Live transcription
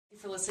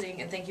for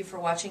listening and thank you for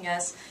watching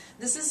us.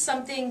 This is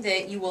something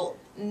that you will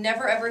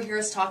never ever hear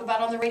us talk about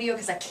on the radio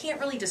because I can't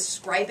really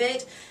describe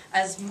it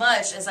as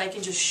much as I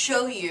can just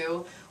show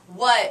you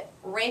what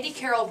Randy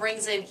Carroll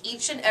brings in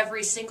each and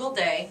every single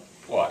day.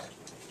 What?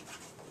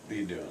 What are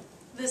you doing?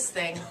 This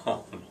thing.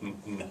 Oh,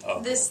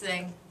 no. This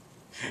thing.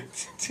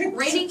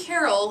 Randy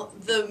Carroll,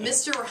 the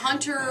Mr.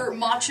 Hunter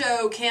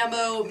Macho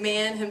Camo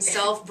man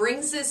himself,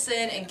 brings this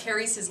in and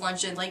carries his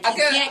lunch in. Like, you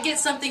can't get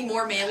something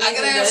more manly I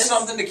gotta than have this.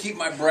 something to keep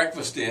my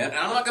breakfast in. And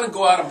I'm not gonna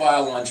go out and buy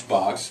a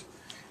lunchbox.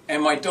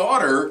 And my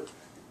daughter,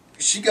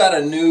 she got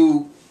a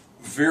new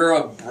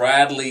Vera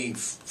Bradley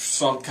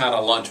some kind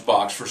of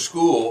lunchbox for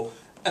school.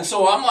 And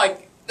so I'm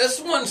like,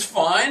 this one's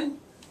fine.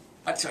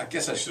 I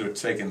guess I should have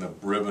taken the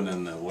ribbon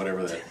and the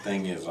whatever that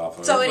thing is off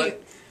of it. So anyway,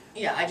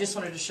 yeah, I just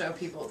wanted to show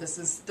people this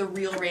is the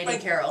real Randy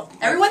Carroll.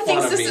 Everyone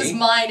thinks this is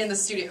mine in the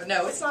studio.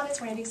 No, it's not.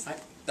 It's Randy's.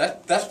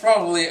 That's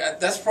probably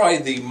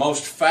the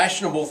most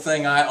fashionable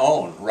thing I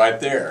own right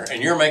there,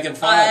 and you're making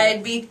fun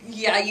of it.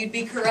 Yeah, you'd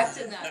be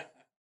correct in that.